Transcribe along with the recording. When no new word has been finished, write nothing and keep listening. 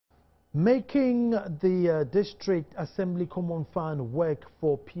Making the District Assembly Common Fund work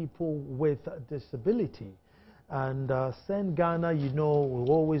for people with disability. And Send Ghana, you know,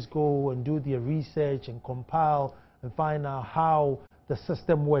 will always go and do their research and compile and find out how the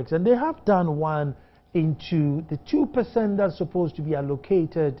system works. And they have done one into the 2% that's supposed to be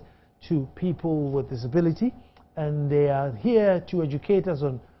allocated to people with disability. And they are here to educate us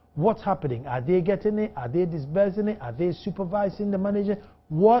on what's happening. Are they getting it? Are they disbursing it? Are they supervising the manager?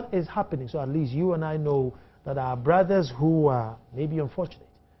 What is happening? So at least you and I know that our brothers who are maybe unfortunate,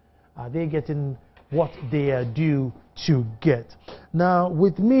 are they getting what they are due to get? Now,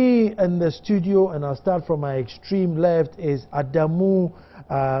 with me in the studio, and I'll start from my extreme left, is Adamu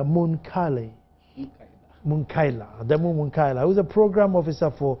Munkaila, who's a program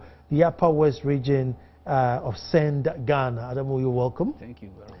officer for the Upper West region of Send Ghana. Adamu, you're welcome. Thank you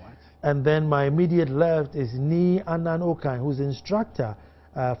very much. And then my immediate left is Ni Anan Okan, who's instructor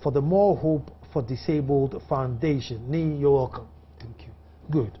for the More Hope for Disabled Foundation. Ni, you're welcome. Thank you.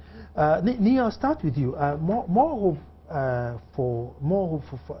 Good. Ni, I'll start with you. More Hope for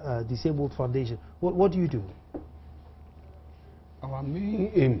Disabled Foundation. What do you do? Our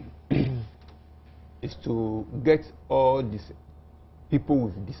main aim is to get all these people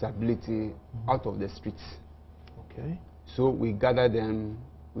with disability out of the streets. Okay. So we gather them,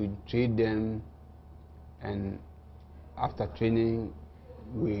 we train them, and after training,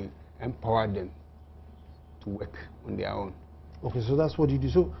 we empower them to work on their own. Okay, so that's what you do.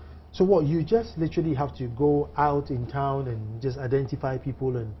 So what, you just literally have to go out in town and just identify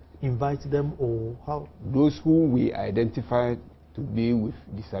people and invite them, or how? Those who we identify to be with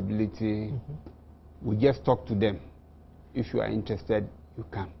disability, we just talk to them. If you are interested, you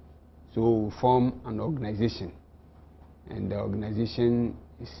come. So we form an organization, and the organization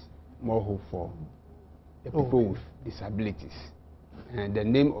is More Hope for the people with disabilities. And the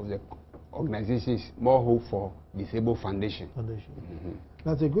name of the organization is More Hope for Disabled Foundation.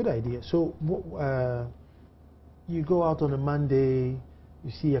 That's a good idea. So you go out on a Monday,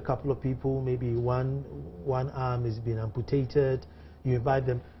 you see a couple of people, maybe one arm has been amputated, you invite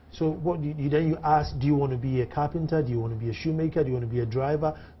them. So what then you ask, do you want to be a carpenter? Do you want to be a shoemaker? Do you want to be a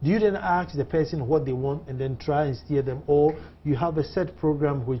driver? Do you then ask the person what they want and then try and steer them? Or you have a set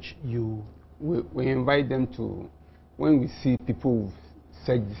program which you... We invite them to, when we see people with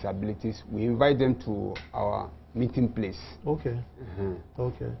such disabilities, we invite them to our meeting place. Okay.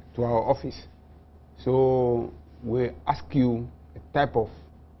 Okay. To our office. So we ask you a type of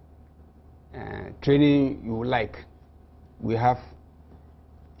training you like. We have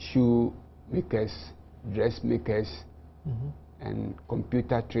shoe makers, dressmakers, and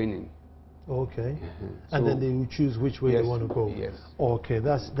computer training. Okay. And then they will choose which way they want to go. Yes. Okay,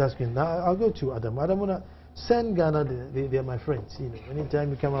 that's good. Now I'll go to Adam. Adam, Send Ghana, they're my friends. You know,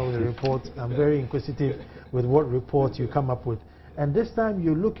 anytime you come out with a report, I'm very inquisitive with what report you come up with. And this time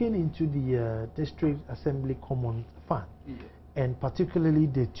you're looking into the District Assembly Common Fund, and particularly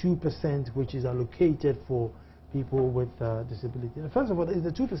the 2% which is allocated for people with disability. And first of all, is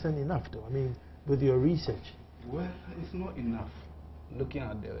the 2% enough though? I mean, with your research? Well, it's not enough. Looking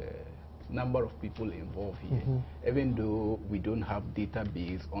at the number of people involved here, even though we don't have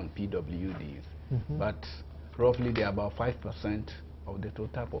database on PWDs, but roughly they are about 5% of the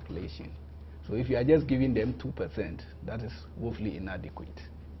total population. So if you are just giving them 2%, that is woefully inadequate.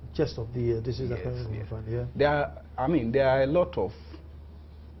 Just of the this is a fund, yeah. There are a lot of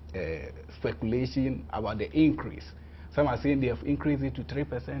speculation about the increase. Some are saying they have increased it to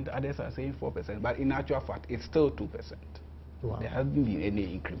 3%, others are saying 4%, but in actual fact, it's still 2%. Wow. There hasn't been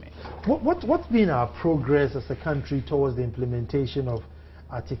any increment. What's been our progress as a country towards the implementation of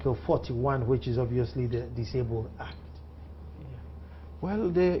Article 41, which is obviously the Disabled Act? Yeah. Well,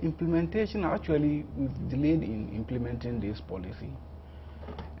 the implementation, actually, we've delayed in implementing this policy.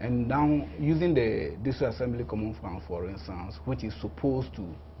 And now, using the District Assembly Common Fund, for instance, which is supposed to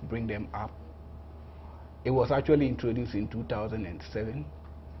bring them up, it was actually introduced in 2007.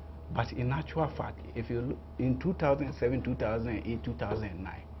 But in actual fact, if you look in 2007, 2008,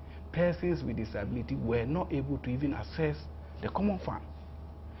 2009, persons with disability were not able to even access the Common Fund.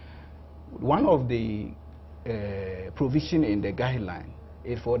 One of the provision in the guideline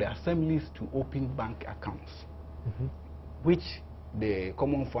is for the assemblies to open bank accounts, which the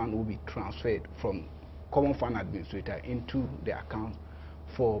Common Fund will be transferred from Common Fund administrator into the account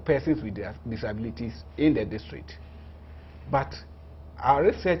for persons with disabilities in the district. But our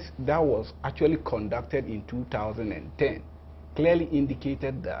research that was actually conducted in 2010 clearly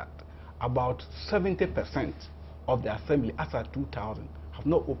indicated that about 70% of the assembly as at 2000 have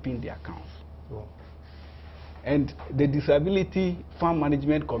not opened their accounts. Wow. And the Disability Fund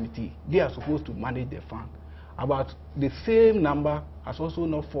Management Committee, they are supposed to manage the fund. About the same number has also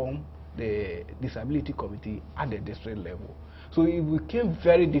not formed the Disability Committee at the district level. So it became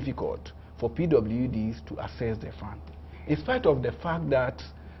very difficult for PWDs to access the fund. In spite of the fact that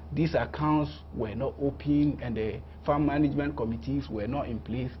these accounts were not open and the fund management committees were not in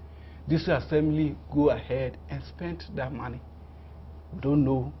place, District Assembly go ahead and spend that money. We don't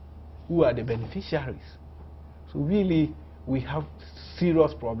know who are the beneficiaries. So really, we have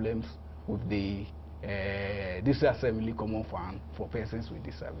serious problems with the District Assembly Common Fund for persons with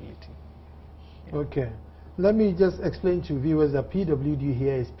disability. Yeah. Okay. Let me just explain to viewers that PWD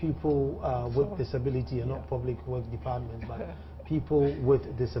here is people with disability and not public works department, but people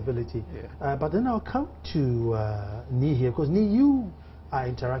with disability. Yeah. But then I'll come to Ni here, because Ni, you are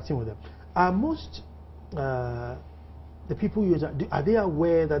interacting with them. Are most the people are they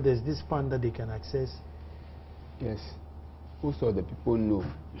aware that there's this fund that they can access? Yes. Most of the people know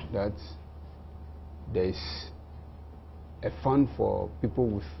that there is a fund for people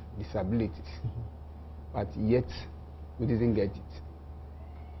with disabilities, but yet we didn't get it.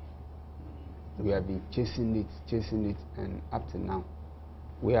 We have been chasing it, and up to now,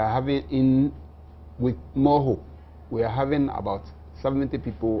 we are having, with more hope, we are having about 70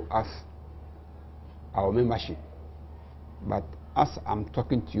 people as our membership. But as I'm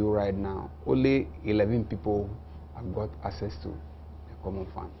talking to you right now, only 11 people have got access to the common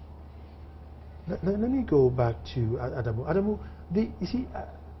fund. Let me go back to Adamu. Adamu, you see,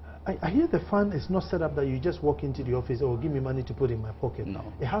 I hear the fund is not set up that you just walk into the office or give me money to put in my pocket. No.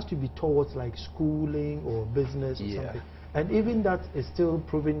 It has to be towards like schooling or business or something. And even that is still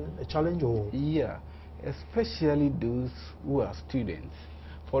proving a challenge, or? Yeah, especially those who are students.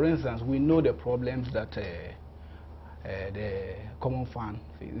 For instance, we know the problems that the common fund,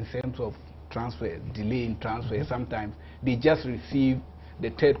 in terms of transfer, delay in transfer, sometimes they just receive the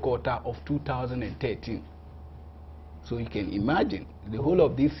third quarter of 2013. So you can imagine the whole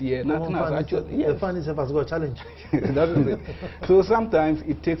of this year, nothing has actually. The fund itself has got a challenge. That is it. So sometimes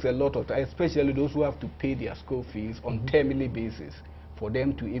it takes a lot of time, especially those who have to pay their school fees on terminal basis, for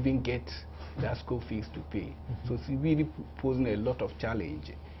them to even get their school fees to pay. So it's really posing a lot of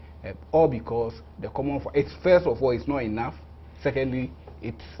challenge, all because the common fund, it's first of all, it's not enough. Secondly,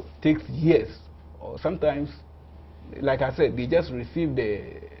 it takes years, or sometimes, like I said, they just received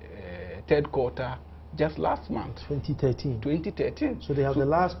the third quarter just last month. 2013. So they have the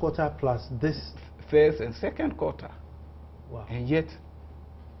last quarter plus this first and second quarter. Wow. And yet,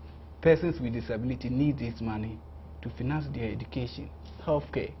 persons with disability need this money to finance their education,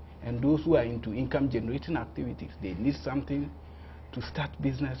 healthcare, and those who are into income generating activities, they need something to start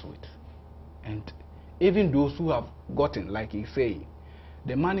business with. And even those who have gotten, like he's saying,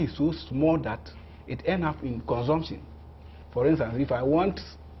 the money is so small that it ends up in consumption. For instance, if I want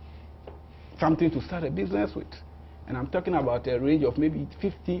something to start a business with, and I'm talking about a range of maybe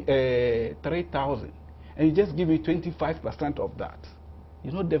 3,000, and you just give me 25% of that,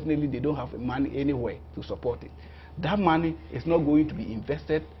 you know, definitely they don't have money anywhere to support it. That money is not going to be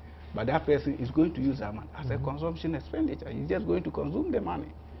invested, but that person is going to use that money as a consumption expenditure. He's just going to consume the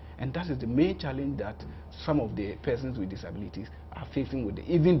money. And that is the main challenge that some of the persons with disabilities are facing with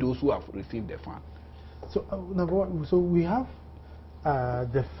even those who have received the fund. So, number one, so we have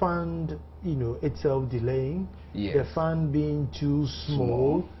the fund, you know, itself delaying, the fund being too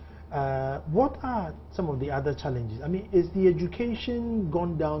small. What are some of the other challenges? I mean, is the education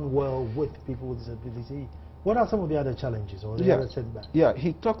gone down well with people with disability? What are some of the other challenges or the other setbacks? Yeah,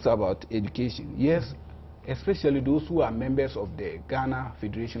 he talks about education. Yes, especially those who are members of the Ghana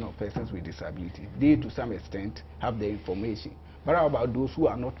Federation of Persons with Disability. They, to some extent, have the information. But how about those who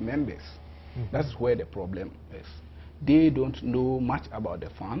are not members? That's where the problem is. They don't know much about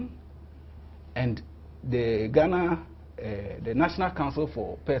the fund, and the Ghana, the National Council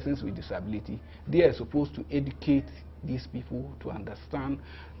for Persons with Disability, they are supposed to educate these people to understand,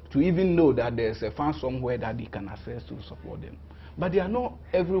 to even know that there's a fund somewhere that they can access to support them. But they are not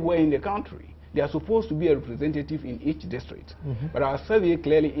everywhere in the country. They are supposed to be a representative in each district. But our survey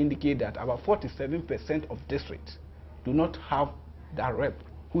clearly indicates that about 47% of districts do not have that rep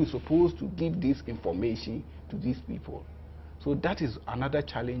who is supposed to give this information to these people. So that is another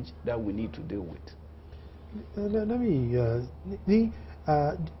challenge that we need to deal with. Let me,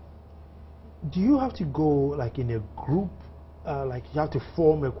 do you have to go like in a group, like you have to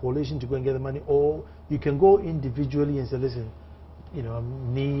form a coalition to go and get the money, or you can go individually and say, listen, you know,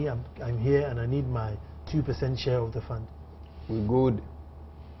 I'm here and I need my 2% share of the fund? We go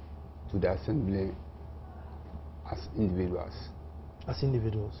to the assembly as individuals. As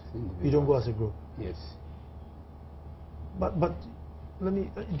individuals? You don't go as a group? Yes. But let me.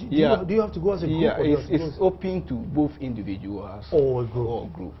 Do you have to go as a group? Yeah, or it's open to both individuals or a group. Or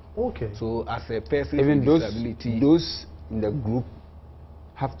group. Okay. So as a person even with disability, those in the group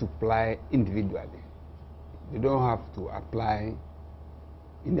have to apply individually. They don't have to apply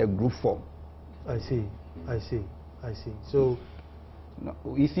in a group form. I see. So. no,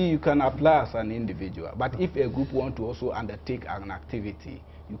 you see, you can apply as an individual, but if a group want to also undertake an activity,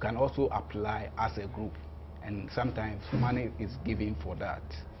 you can also apply as a group, and sometimes money is given for that.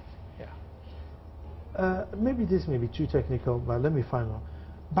 Yeah. Maybe this may be too technical, but let me find out.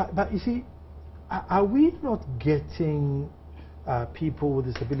 But you see, are we not getting people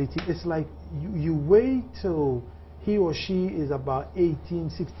with disability? It's like you wait till he or she is about 18,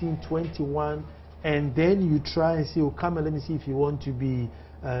 16, 21, and then you try and say, oh, come and let me see if you want to be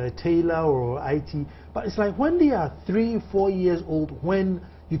tailor or IT. But it's like when they are 3, 4 years old, when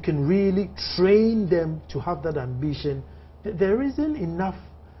you can really train them to have that ambition, there isn't enough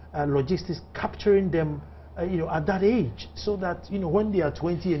logistics capturing them at that age, so that when they are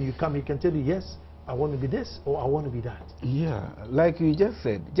 20 and you come, he can tell you, yes, I want to be this or I want to be that. Yeah, like you just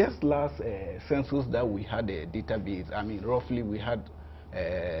said, just last census that we had a database, I mean, roughly we had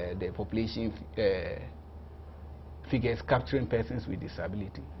the population figures capturing persons with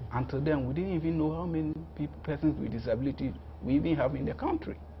disability. Until then, we didn't even know how many persons with disability we even have in the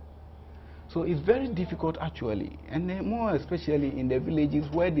country. So it's very difficult actually, and more especially in the villages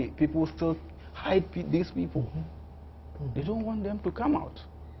where the people still hide these people. They don't want them to come out.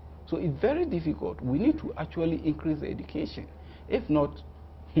 So it's very difficult. We need to actually increase the education. If not,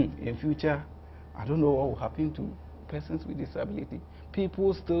 in future, I don't know what will happen to persons with disability.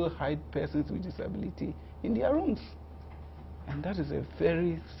 People still hide persons with disability in their rooms. And that is a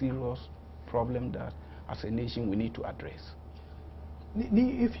very serious problem that as a nation we need to address.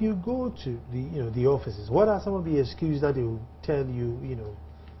 If you go to the offices, what are some of the excuses that they will tell you,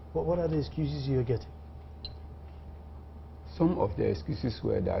 what are the excuses you're getting? Some of the excuses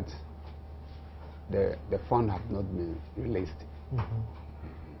were that the fund have not been released.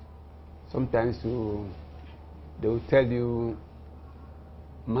 Sometimes they will tell you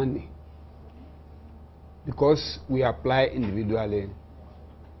money. Because we apply individually,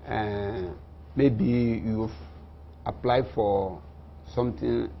 maybe you've applied for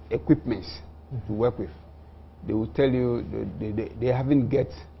something, equipment to work with. They will tell you they haven't get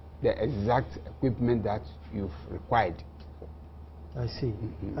the exact equipment that you've required. I see.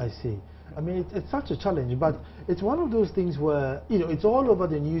 I see. I mean, it's such a challenge, but it's one of those things where, it's all over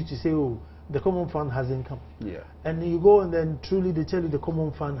the news to say, oh, the Common Fund hasn't come. Yeah. And you go and then truly they tell you the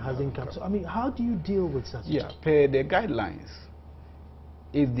Common Fund hasn't come. So, I mean, how do you deal with such? Yeah, per the guidelines,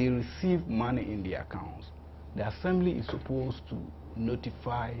 if they receive money in their accounts, the Assembly is supposed to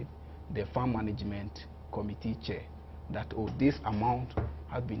notify the Fund Management Committee chair that, oh, this amount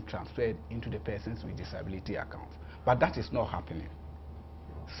has been transferred into the persons with disability accounts. But that is not happening.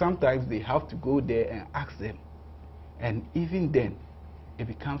 Sometimes they have to go there and ask them, and even then it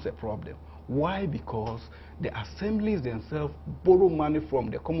becomes a problem. Why? Because the assemblies themselves borrow money from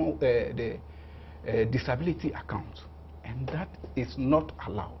the disability account, and that is not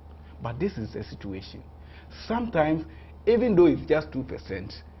allowed. But this is the situation. Sometimes, even though it's just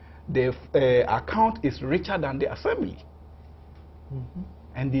 2%, the account is richer than the assembly,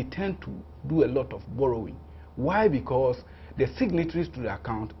 and they tend to do a lot of borrowing. Why? Because the signatories to the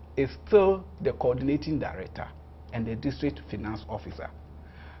account is still the coordinating director and the district finance officer.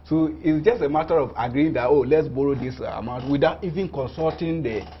 So it's just a matter of agreeing that, oh, let's borrow this amount without even consulting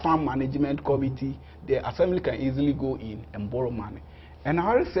the Fund Management Committee. The assembly can easily go in and borrow money. And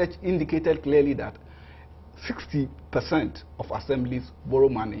our research indicated clearly that 60% of assemblies borrow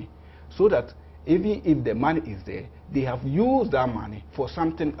money, so that even if the money is there, they have used that money for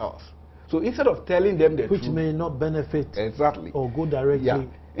something else. So instead of telling them the truth, which may not benefit exactly or go directly. Yeah.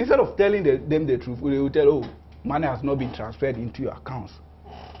 Instead of telling them the truth, they will tell, oh, money has not been transferred into your accounts.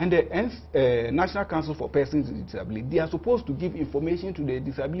 And the National Council for Persons with Disability, they are supposed to give information to the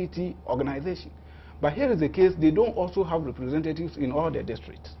disability organization. But here is the case, they don't also have representatives in all the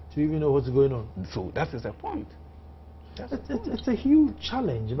districts to even know what's going on. So that is the point. It's a huge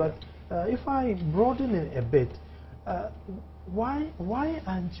challenge, but if I broaden it a bit, why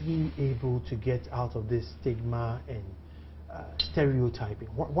aren't we able to get out of this stigma and stereotyping?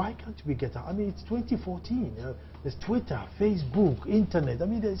 Why can't we get out? I mean, it's 2014. There's Twitter, Facebook, internet. I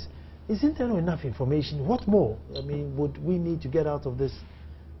mean, isn't there enough information? What more? I mean, would we need to get out of this?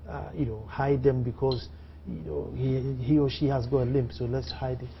 Hide them because he or she has got a limp, so let's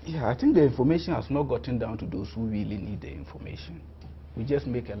hide it. Yeah, I think the information has not gotten down to those who really need the information. We just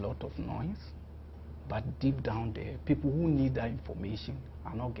make a lot of noise. But deep down there, people who need that information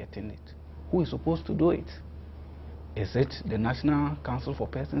are not getting it. Who is supposed to do it? Is it the National Council for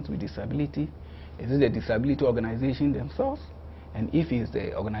Persons with Disability? Is it the disability organization themselves? And if it's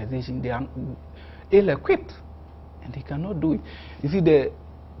the organization, they are ill-equipped and they cannot do it. You see, the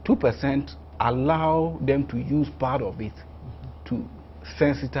 2% allow them to use part of it to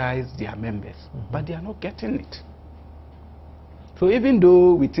sensitize their members, but they are not getting it. So even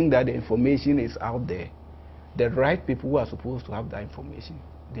though we think that the information is out there, the right people who are supposed to have that information,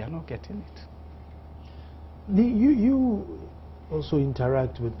 they are not getting it. You also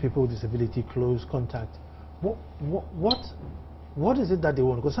interact with people with disability, close contact. What is it that they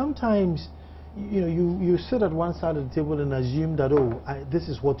want? Because sometimes, you sit at one side of the table and assume that, this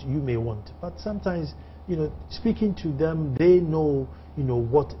is what you may want. But sometimes, speaking to them, they know,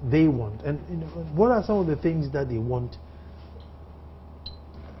 what they want. And what are some of the things that they want?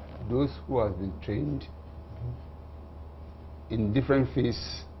 Those who have been trained in different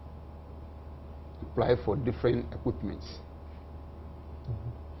fields apply for different equipments.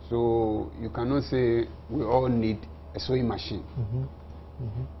 So you cannot say we all need a sewing machine.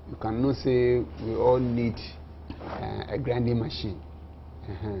 You cannot say we all need a grinding machine.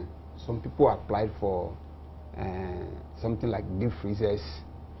 Some people applied for something like deep freezers.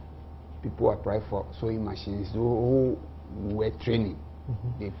 People apply for sewing machines. Those who were training,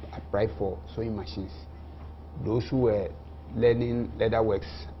 they applied for sewing machines. Those who were learning leather works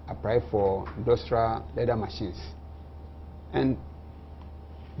apply for industrial leather machines. And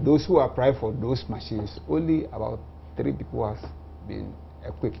those who apply for those machines, only about 3 people have been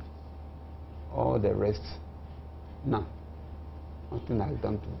equipped. All the rest, none. Nothing has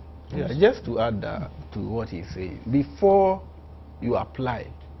done to. Yeah, just to add to what he's saying, before you apply,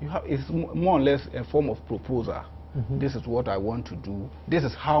 it's more or less a form of proposal. This is what I want to do. This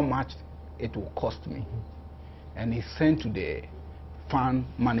is how much it will cost me. And it's sent to the fund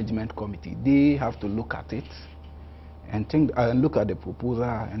management committee. They have to look at it and look at the proposal,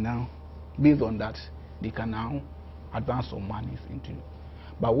 and now based on that they can now advance some monies into it.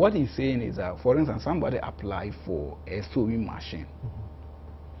 But what he's saying is that, for instance, somebody applied for a sewing machine,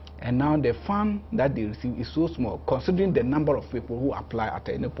 and now the fund that they receive is so small considering the number of people who apply at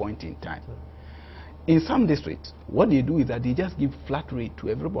any point in time. In some districts, what they do is that they just give flat rate to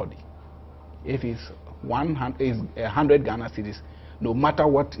everybody. If it's 100 Ghana cedis, no matter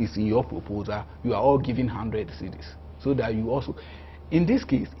what is in your proposal, you are all giving 100 cedis. So that you also, in this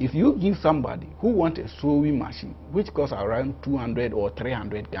case, if you give somebody who wants a sewing machine, which costs around 200 or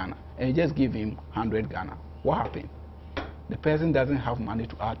 300 Ghana, and you just give him 100 Ghana, what happens? The person doesn't have money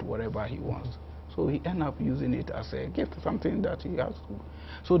to add to whatever he wants. So he ends up using it as a gift, something that he has to.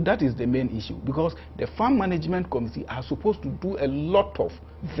 So that is the main issue, because the fund management committee are supposed to do a lot of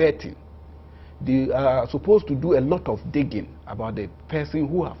vetting. They are supposed to do a lot of digging about the person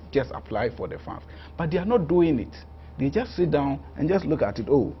who have just applied for the funds. But they are not doing it. They just sit down and just look at it,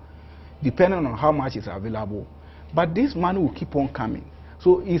 depending on how much is available. But this money will keep on coming.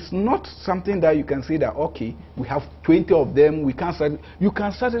 So it's not something that you can say that, okay, we have 20 of them, you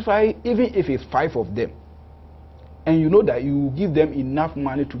can satisfy even if it's 5 of them. And you know that you give them enough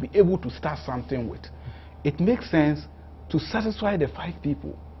money to be able to start something with. It makes sense to satisfy the 5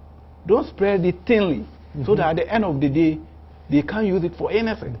 people. Don't spread it thinly, so that at the end of the day, they can't use it for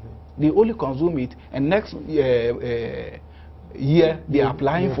anything. They only consume it, and next year they are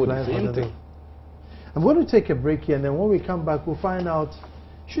applying for the same thing. I'm going to take a break here, and then when we come back, we'll find out,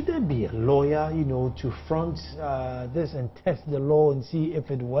 should there be a lawyer, to front this and test the law and see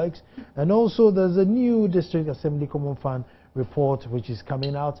if it works? And also, there's a new District Assembly Common Fund report which is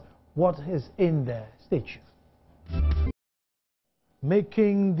coming out. What is in there? Stay tuned.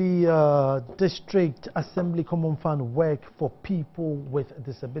 Making the District Assembly Common Fund work for people with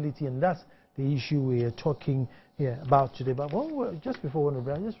disability, and that's the issue we are talking here about today. But just before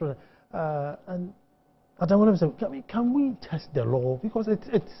we I just want to, and I want to say, can we test the law? Because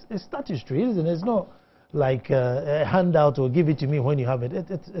it's statutory, isn't it? It's not like a handout or give it to me when you have it.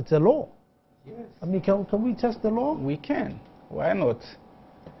 It's a law. Yes. Can we test the law? We can. Why not?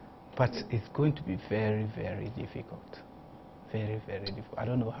 But it's going to be very, very difficult. Very, very difficult. I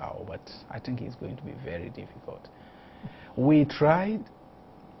don't know how, but I think it's going to be very difficult. We tried,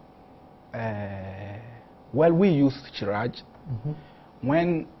 we used Chiraj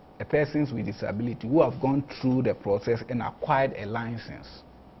when a person with disability who have gone through the process and acquired a license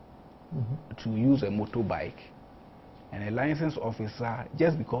to use a motorbike, and a license officer,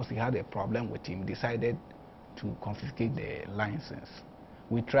 just because he had a problem with him, decided to confiscate the license.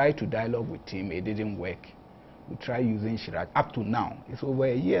 We tried to dialogue with him, it didn't work. We tried using Chiraj. Up to now, it's over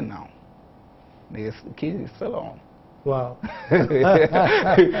a year now. The case is still on. Wow.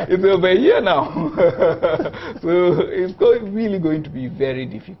 It's over a year now. So it's really going to be very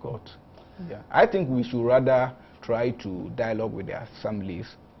difficult. Yeah. I think we should rather try to dialogue with the assemblies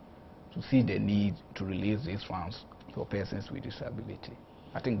to see the need to release these funds for persons with disability.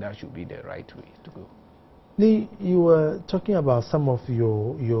 I think that should be the right way to go. Lee, you were talking about some of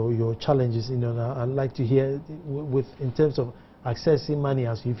your challenges. You know, I'd like to hear in terms of accessing money.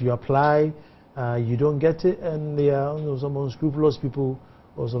 As if you apply, you don't get it, and there are some unscrupulous people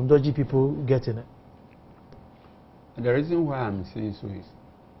or some dodgy people getting it. The reason why I'm saying so is,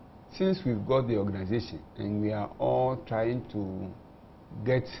 since we've got the organization and we are all trying to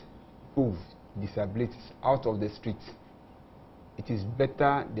get people with disabilities out of the streets, it is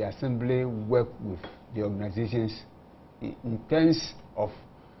better the assembly work with the organizations in terms of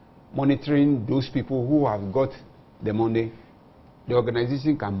monitoring those people who have got the money. The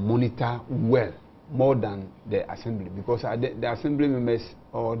organization can monitor well more than the assembly, because the assembly members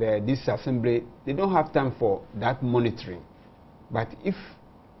or this assembly, they don't have time for that monitoring. But if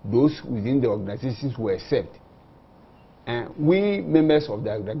those within the organizations were served, we members of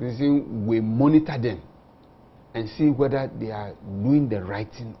the organization will monitor them and see whether they are doing the right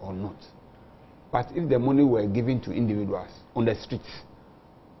thing or not. But if the money were given to individuals on the streets,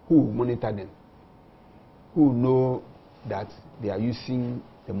 who will monitor them? Who will know that they are using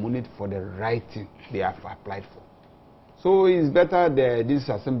the money for the right thing they have applied for? So it's better these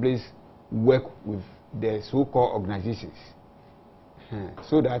assemblies work with the so-called organizations,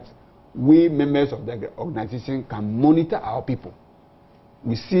 so that we members of the organization can monitor our people.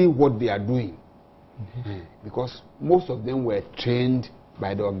 We see what they are doing, because most of them were trained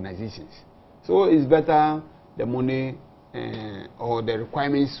by the organizations. So it's better the money or the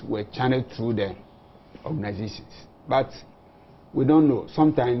requirements were channeled through the organizations. But we don't know.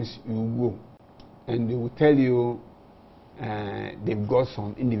 Sometimes you go and they will tell you they've got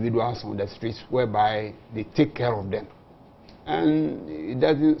some individuals on the streets whereby they take care of them.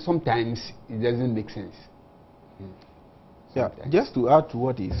 And sometimes it doesn't make sense. Yeah, just to add to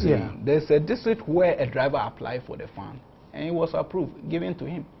what he's saying, there's a district where a driver applied for the fund and it was approved, given to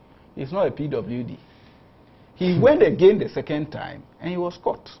him. It's not a PWD. He went again the second time and he was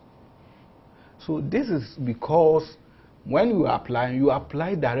caught. So this is because when you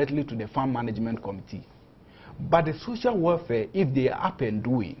apply directly to the farm management committee. But the social welfare, if they are up and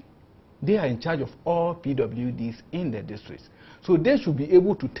doing, they are in charge of all PWDs in the districts. So they should be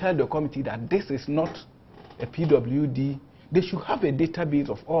able to tell the committee that this is not a PWD. They should have a database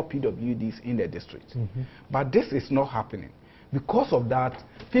of all PWDs in the district. But this is not happening. Because of that,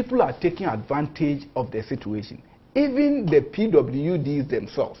 people are taking advantage of the situation. Even the PWDs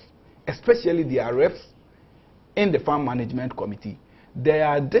themselves, especially their reps in the farm management committee, there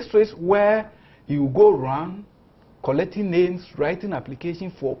are districts where you go around collecting names, writing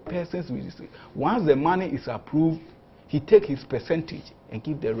applications for persons with disability. Once the money is approved, he takes his percentage and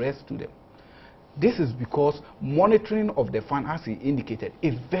gives the rest to them. This is because monitoring of the fund, as he indicated,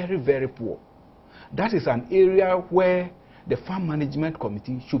 is very, very poor. That is an area where the farm management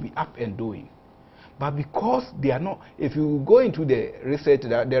committee should be up and doing. But because they are not, if you go into the research,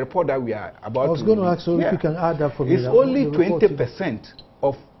 the report that we are about to... I was going to ask you if you can add that for me. It's only 20%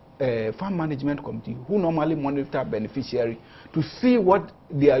 of farm management committee who normally monitor beneficiary to see what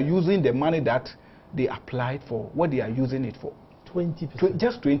they are using the money that they applied for, what they are using it for. 20%?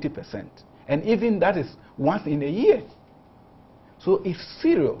 Just 20%. And even that is once in a year. So it's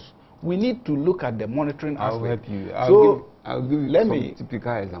serious. We need to look at the monitoring aspect. I'll help you. I'll give you some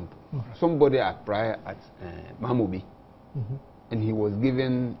typical example. Somebody applied at Mamobi, and he was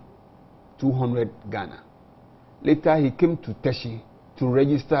given 200 Ghana. Later he came to Teshi to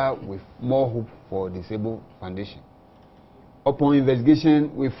register with More Hope for Disabled Foundation. Upon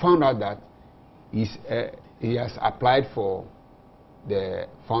investigation, we found out that he has applied for the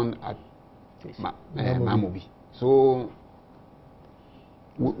fund at Mamobi. So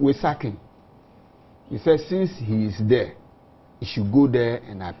we sack him. We said since he is there, he should go there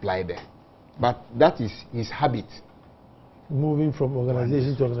and apply there. But that is his habit. Moving from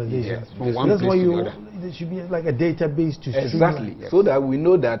organization to organization. Yes, from one place to the other. There should be like a database to exactly, yes. So that we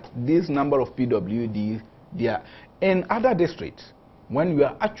know that this number of PWDs, they are in other districts. When you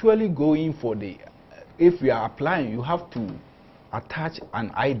are actually going for the, if you are applying, you have to attach an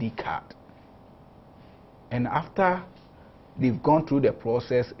ID card. And after they've gone through the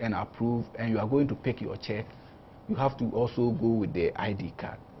process and approved, and you are going to pick your check, you have to also go with the ID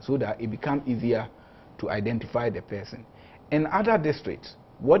card so that it becomes easier to identify the person. In other districts,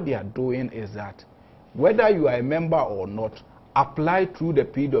 what they are doing is that whether you are a member or not, apply through the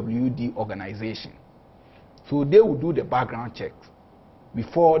PWD organization. So they will do the background checks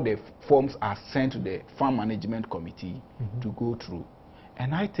before the forms are sent to the Fund Management Committee to go through.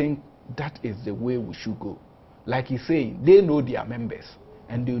 And I think that is the way we should go. Like he's saying, they know their members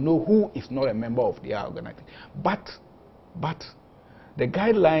and they know who is not a member of their organization. But the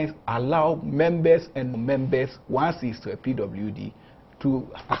guidelines allow members and members, once it's to a PWD, to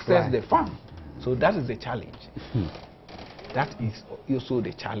access the fund. So that is the challenge. That is also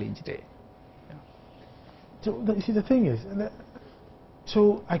the challenge there. Yeah. So see, the thing is,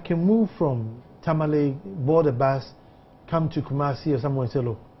 so I can move from Tamale, board a bus, come to Kumasi or somewhere and say,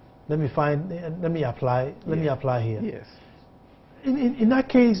 look, let me apply here. Yes. In that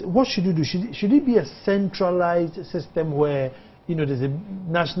case, what should you do? Should it be a centralized system where, you know, there's a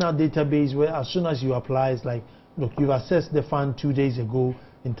national database where as soon as you apply, it's like, look, you've accessed the fund 2 days ago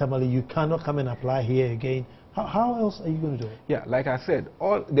in Tamale, you cannot come and apply here again. How else are you going to do it? Yeah, like I said,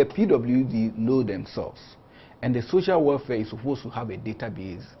 all the PWD know themselves, and the social welfare is supposed to have a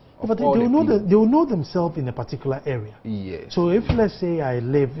database. But they will know themselves in a particular area. Yes. So if, let's say, I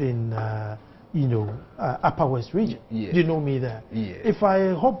live in, Upper West region, yes. you know me there. Yes. If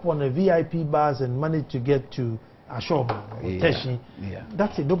I hop on a VIP bus and manage to get to Ashoba or Teshi,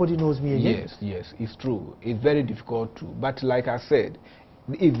 that's it. Nobody knows me again. Yes, it's true. It's very difficult to. But like I said,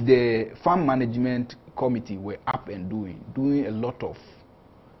 if the Fund Management Committee were up and doing a lot of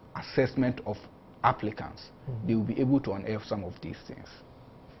assessment of applicants, they will be able to unearth some of these things.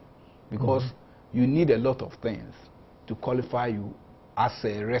 Because you need a lot of things to qualify you as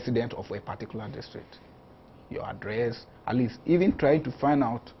a resident of a particular district. Your address, at least even trying to find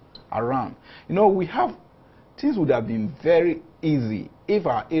out around. You know, things would have been very easy if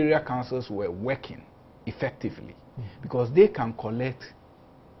our area councils were working effectively, because they can collect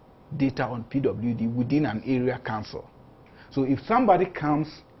data on PWD within an area council. So if somebody comes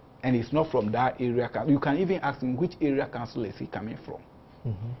and it's not from that area council, you can even ask him which area council is he coming from.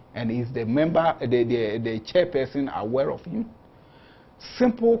 And is the member, the chairperson aware of him?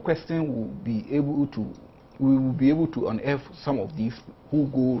 Simple question we will be able to unearth some of these who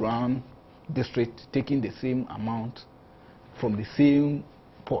go around district taking the same amount from the same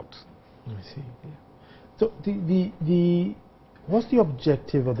pot. I see. Yeah. So what's the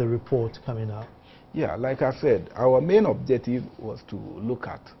objective of the report coming out? Yeah, like I said, our main objective was to look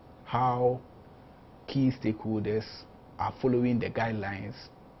at how key stakeholders are following the guidelines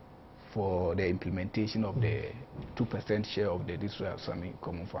for the implementation of the 2% share of the District Assemblies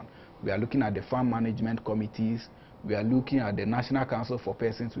Common Fund. We are looking at the fund management committees. We are looking at the National Council for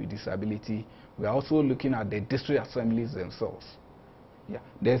Persons with Disability. We are also looking at the district assemblies themselves. Yeah,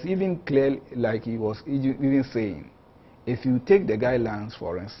 there's even clear, like he was even saying, if you take the guidelines,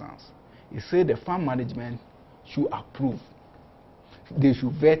 for instance, it said the fund management should approve. They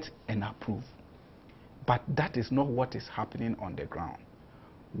should vet and approve. But that is not what is happening on the ground.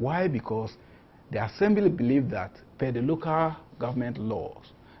 Why? Because the assembly believe that per the local government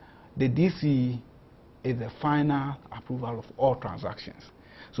laws, the DC is the final approval of all transactions.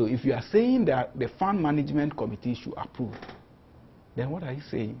 So if you are saying that the fund management committee should approve, then what are you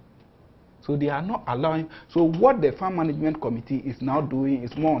saying? So they are not allowing. So what the fund management committee is now doing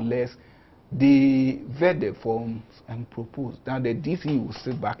is more or less they vet the forms and propose. Now the DC will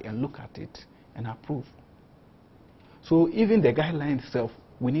sit back and look at it and approve. So even the guidelines itself,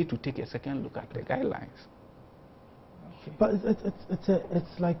 we need to take a second look at the guidelines. Okay. But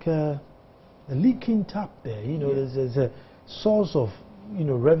it's like a leaking tap there. You know, there's a source of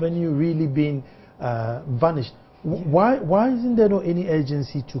revenue really being vanished. Why isn't there any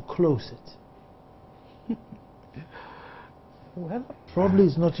urgency to close it? Well, probably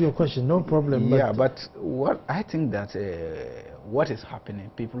it's not your question. No problem. Yeah, but what I think that what is happening,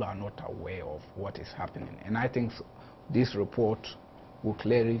 people are not aware of what is happening, and I think this report will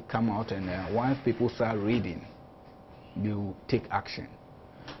clearly come out, and once people start reading, they will take action.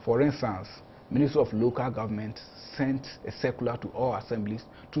 For instance, Minister of Local Government sent a circular to all assemblies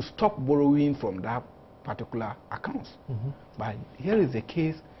to stop borrowing from that particular accounts. But here is the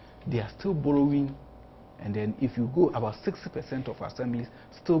case, they are still borrowing, and then if you go, about 60% of assemblies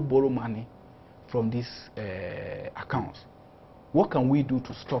still borrow money from these accounts. What can we do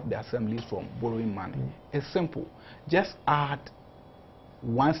to stop the assemblies from borrowing money? It's simple. Just add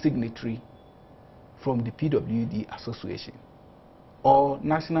one signatory from the PWD Association or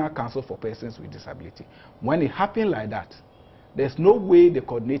National Council for Persons with Disability. When it happens like that, there's no way the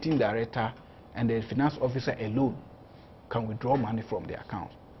coordinating director and the finance officer alone can withdraw money from the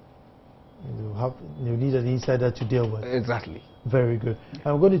account. You need an insider to deal with. Exactly. Very good.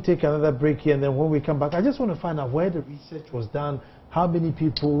 I'm going to take another break here, and then when we come back, I just want to find out where the research was done, how many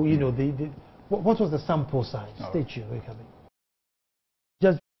people, you know, what was the sample size? Stay tuned. We're coming.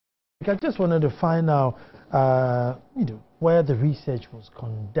 I just wanted to find out, you know, where the research was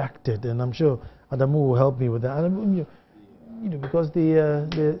conducted, and I'm sure Adamu will help me with that. Adamu, you know, because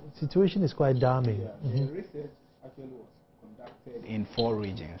the situation is quite damning. Yeah. The research actually was conducted in 4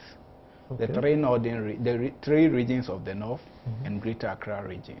 regions. Okay. The 3 regions of the north and Greater Accra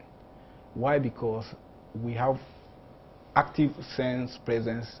region. Why? Because we have active sense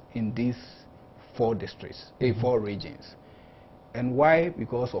presence in these 4 districts, 4 regions. And why?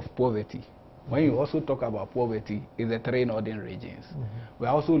 Because of poverty. When you also talk about poverty, in the 3 northern regions, we're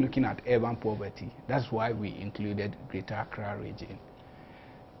also looking at urban poverty. That's why we included Greater Accra region.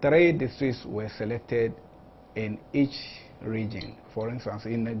 3 districts were selected in each region. For instance,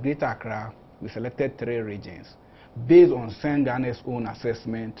 in the Greater Accra, we selected 3 regions based on Ghana's own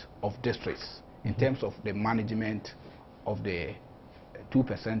assessment of districts in terms of the management of the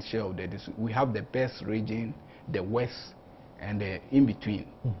 2% share of the district. We have the best region, the west, and the in-between.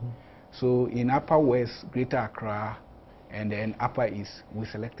 So in Upper West, Greater Accra, and then Upper East, we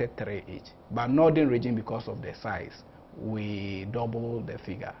selected 3 each. But Northern region, because of the size, we doubled the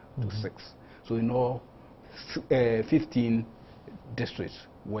figure to 6. So you know, 15 districts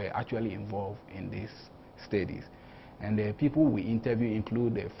were actually involved in these studies. And the people we interview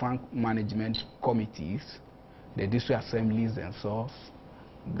include the fund management committees, the district assemblies themselves,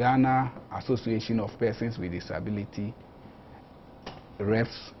 Ghana Association of Persons with Disability,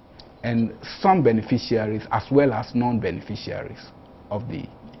 reps, and some beneficiaries as well as non-beneficiaries of the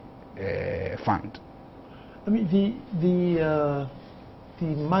fund. I mean, the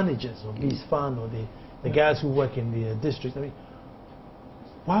managers of these funds, or the guys who work in the district, I mean,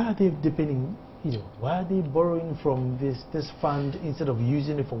 why are they depending, you know, why are they borrowing from this fund instead of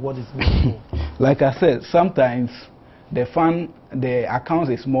using it for what it's meant for? Like I said, sometimes the fund, the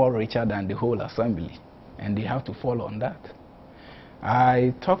account is more richer than the whole assembly, and they have to follow on that.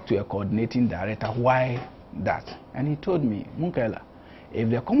 I talked to a coordinating director, why that? And he told me, Munkela, if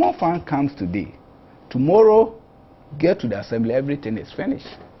the common fund comes today, tomorrow, get to the assembly, everything is finished.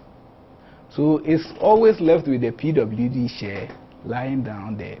 So it's always left with the PWD share lying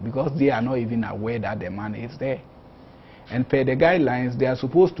down there, because they are not even aware that the money is there. And per the guidelines, they are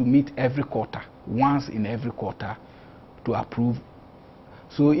supposed to meet every quarter, once in every quarter, to approve.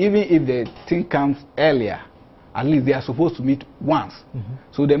 So even if the thing comes earlier, at least they are supposed to meet once.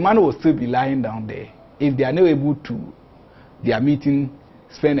 So the money will still be lying down there. If they are not able to, their meeting,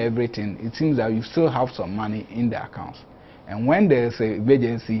 spend everything, it seems that you still have some money in the accounts. And when there's an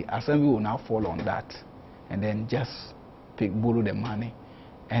emergency, assembly will now fall on that and then just borrow the money.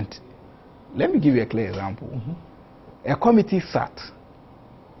 And let me give you a clear example. A committee sat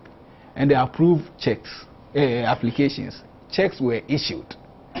and they approved checks, applications. Checks were issued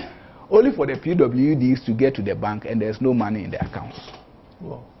only for the PWDs to get to the bank, and there's no money in the accounts.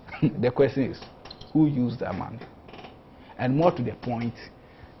 Wow. The question is, who used that money? And more to the point,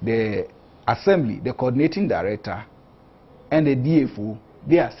 the assembly, the coordinating director, and the DFO,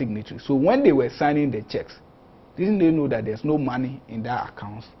 they are signatories. So when they were signing the checks, didn't they know that there's no money in their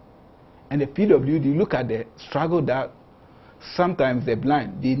accounts? And the PWD, look at the struggle that sometimes they're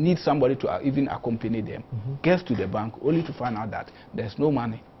blind. They need somebody to even accompany them. Gets to the bank only to find out that there's no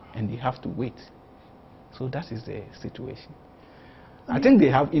money and they have to wait. So that is the situation. I think they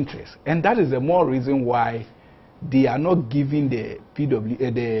have interest, and that is the more reason why they are not giving the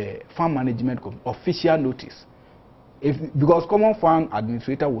the fund management official notice. Because common fund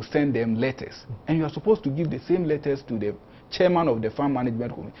administrator will send them letters, and you are supposed to give the same letters to the chairman of the fund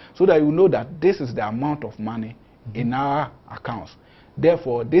management committee, so that you know that this is the amount of money in our accounts.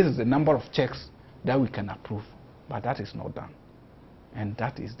 Therefore, this is the number of checks that we can approve. But that is not done. And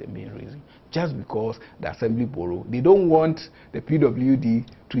that is the main reason. Just because the assembly borrow, they don't want the PWD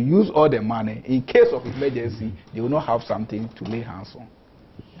to use all the money. In case of emergency, they will not have something to lay hands on.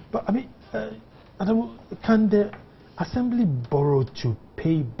 But I mean, can the assembly borrow to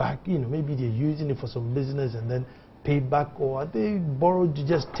pay back? You know, maybe they're using it for some business and then pay back, or are they borrowed to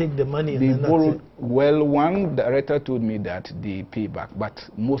just take the money and then borrowed, that's it? well, one director told me that they pay back, but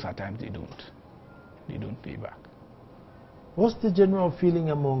most of the time they don't. They don't pay back. What's the general feeling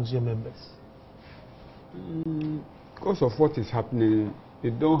amongst your members? Because of what is happening, they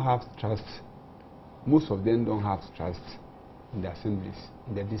don't have trust. Most of them don't have trust in the assemblies,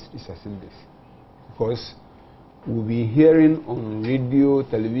 in the district assemblies. Because we'll be hearing on radio,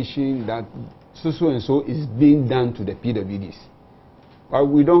 television that so and so is being done to the PWDs. But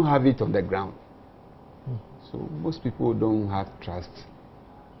we don't have it on the ground. So most people don't have trust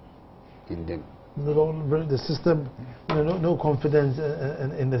in them. The system, no confidence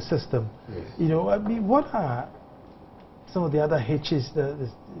in the system. Yes. You know, I mean, what are some of the other hitches that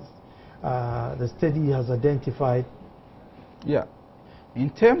the study has identified? Yeah. In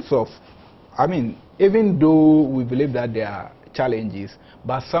terms of, I mean, even though we believe that there are challenges,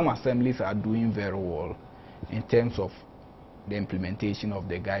 but some assemblies are doing very well in terms of the implementation of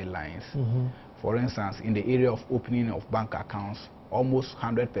the guidelines. For instance, in the area of opening of bank accounts, almost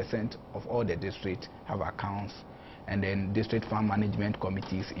 100% of all the districts have accounts, and then district fund management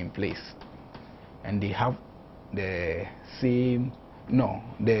committees in place. And they have the same,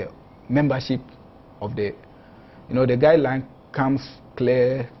 the membership of the, the guideline comes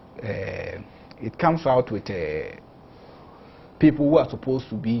clear, it comes out with people who are supposed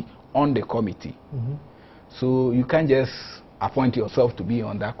to be on the committee. So you can't just appoint yourself to be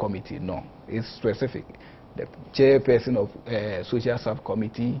on that committee. No, it's specific. The chairperson of social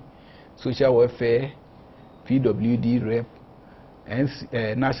subcommittee, social welfare, PWD rep, and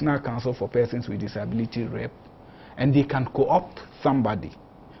National Council for Persons with Disability rep, and they can co-opt somebody.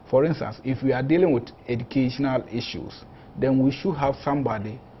 For instance, if we are dealing with educational issues, then we should have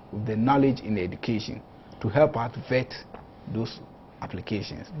somebody with the knowledge in education to help us vet those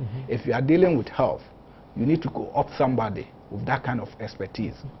applications. If you are dealing with health, you need to co-opt somebody with that kind of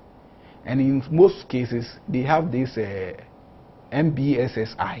expertise. And in most cases, they have this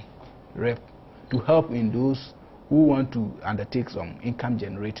MBSSI rep to help in those who want to undertake some income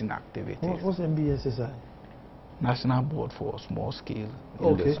generating activities. What's MBSSI? National Board for Small Scale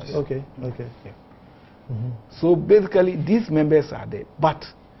Okay, Industries. okay. Yeah. So basically, these members are there, but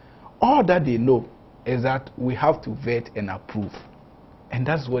all that they know is that we have to vet and approve, and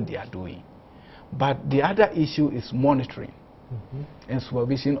that's what they are doing. But the other issue is monitoring and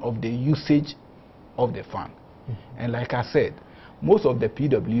supervision of the usage of the fund. And like I said, most of the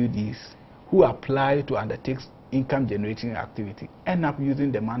PWDs who apply to undertake income generating activity end up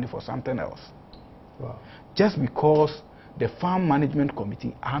using the money for something else. Wow. Just because the farm management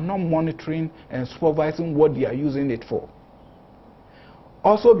committee are not monitoring and supervising what they are using it for.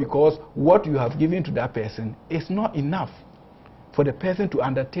 Also because what you have given to that person is not enough for the person to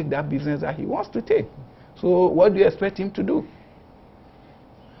undertake that business that he wants to take. So what do you expect him to do?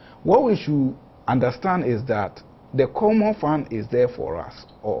 What we should understand is that the common fund is there for us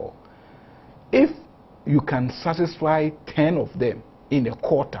all. If you can satisfy 10 of them in a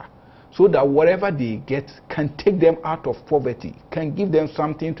quarter, so that whatever they get can take them out of poverty, can give them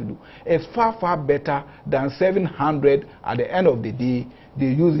something to do, it's far, far better than 700 at the end of the day, they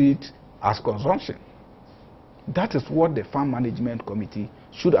use it as consumption. That is what the farm management committee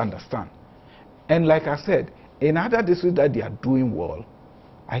should understand. And like I said, in other districts that they are doing well,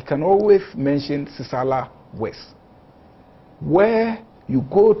 I can always mention Sisala West, where you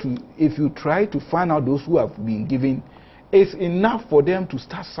go to, if you try to find out those who have been given, it's enough for them to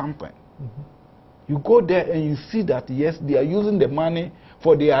start something. You go there and you see that, yes, they are using the money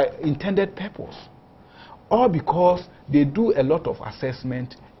for their intended purpose. All because they do a lot of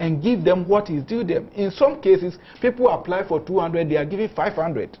assessment and give them what is due them. In some cases, people apply for 200, they are giving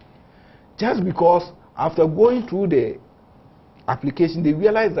 500. Just because after going through the application, they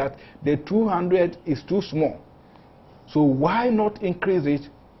realize that the 200 is too small. So why not increase it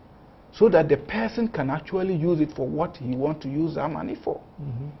so that the person can actually use it for what he wants to use that money for?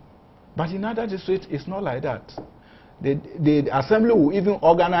 But in other districts, it's not like that. The assembly will even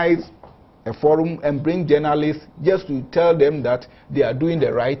organize a forum and bring journalists just to tell them that they are doing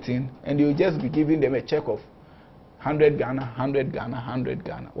the right thing, and they will just be giving them a check of 100 Ghana, 100 Ghana, 100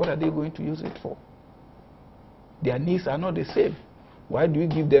 Ghana. What are they going to use it for? Their needs are not the same. Why do you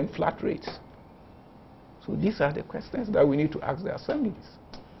give them flat rates? So these are the questions that we need to ask the assemblies.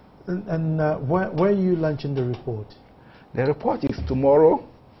 And where are you launching the report? The report is tomorrow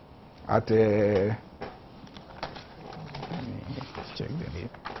at let me check the name,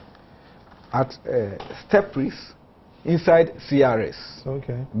 at Stepris inside CRS.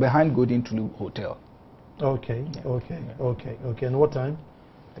 Okay. Behind Golden Tulu Hotel. Okay. Yeah. Okay. Yeah. Okay. Okay. And what time?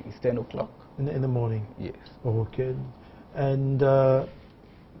 I think it's 10 o'clock. In the morning. Yes. Okay. And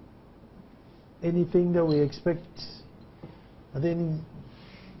anything that we expect? Are there any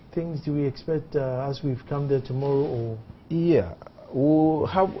things do we expect as we've come there tomorrow? Or Yeah, we'll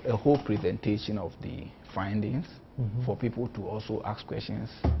have a whole presentation of the findings for people to also ask questions.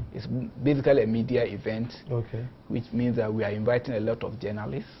 It's basically a media event, okay. which means that we are inviting a lot of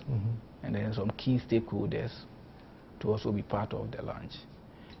journalists and then some key stakeholders to also be part of the lunch.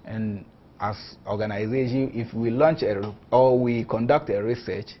 And as organization, if we launch or we conduct a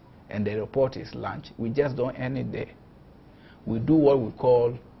research and the report is launched, we just don't end it there. We do what we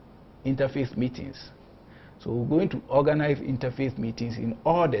call interface meetings. So we're going to organize interface meetings in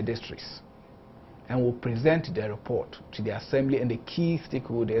all the districts, and we'll present the report to the assembly and the key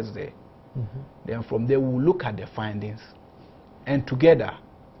stakeholders there. Then from there we'll look at the findings and together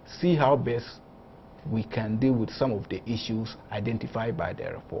see how best we can deal with some of the issues identified by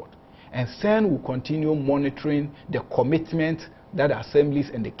the report. And then we'll continue monitoring the commitment that assemblies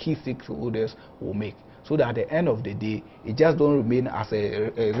and the key stakeholders will make, so that at the end of the day, it just don't remain as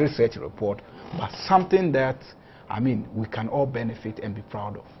a research report, but something that, I mean, we can all benefit and be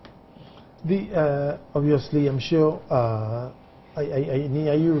proud of. Obviously, I'm sure, are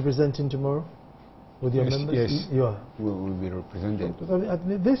you representing tomorrow with your members? Yes, you are. We will be represented.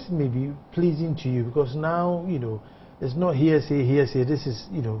 This may be pleasing to you because now, you know, it's not hearsay. This is,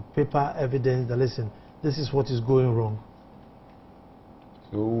 you know, paper evidence that, listen, this is what is going wrong.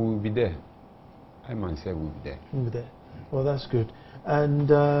 So we will be there. I myself will be there. You'll be there. Well, that's good. And,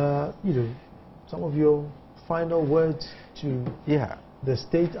 you know, some of your final words to the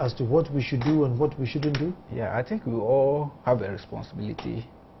state as to what we should do and what we shouldn't do? Yeah, I think we all have a responsibility.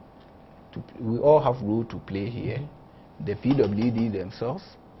 We all have a role to play here. The PWD themselves,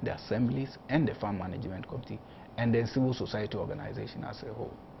 the assemblies, and the farm management committee, and the civil society organization as a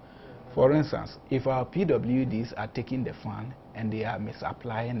whole. For instance, if our PWDs are taking the fund and they are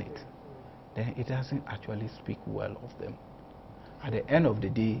misapplying it, then it doesn't actually speak well of them. At the end of the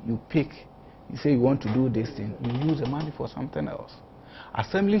day, you say you want to do this thing, you use the money for something else.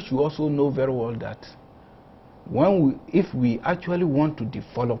 Assemblies should also know very well that if we actually want to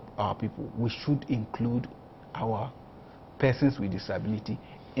develop our people, we should include our persons with disability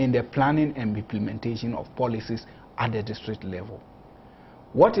in the planning and implementation of policies at the district level.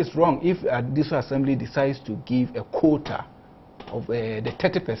 What is wrong if this assembly decides to give a quota of the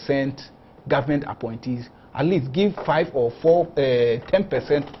 30% government appointees, at least give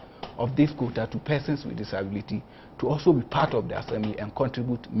 10% of this quota to persons with disability to also be part of the assembly and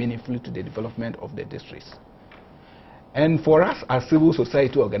contribute meaningfully to the development of the districts. And for us as civil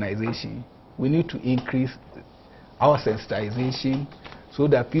society organization, we need to increase our sensitization so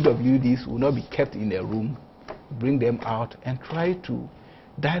that PWDs will not be kept in a room, bring them out and try to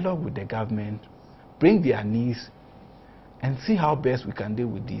dialogue with the government, bring their needs, and see how best we can deal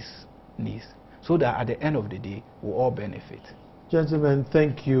with these needs, so that at the end of the day, we'll all benefit. Gentlemen,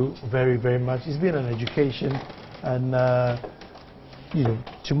 thank you very, very much. It's been an education, and you know,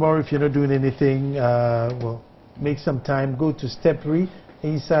 tomorrow if you're not doing anything, well, make some time, go to Steppery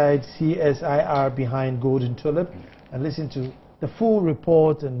inside CSIR behind Golden Tulip and listen to the full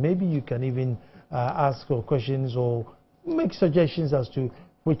report, and maybe you can even ask questions or make suggestions as to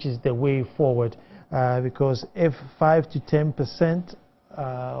which is the way forward, because if 5 to 10%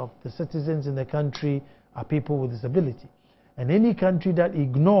 of the citizens in the country are people with disability, and any country that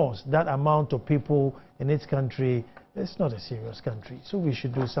ignores that amount of people in its country, it's not a serious country. So we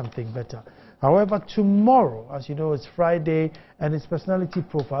should do something better. However, tomorrow, as you know, it's Friday and it's personality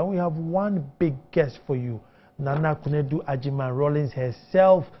profile. We have one big guest for you, Nana Kunedu Ajiman-Rawlings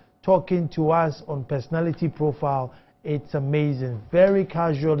herself, talking to us on personality profile. It's amazing. Very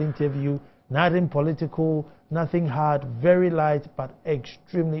casual interview, nothing political, nothing hard, very light, but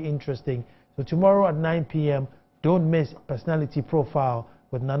extremely interesting. So tomorrow at 9 p.m., don't miss personality profile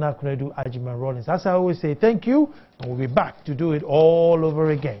with Nana Kunedu Ajiman-Rawlings. As I always say, thank you, and we'll be back to do it all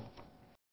over again.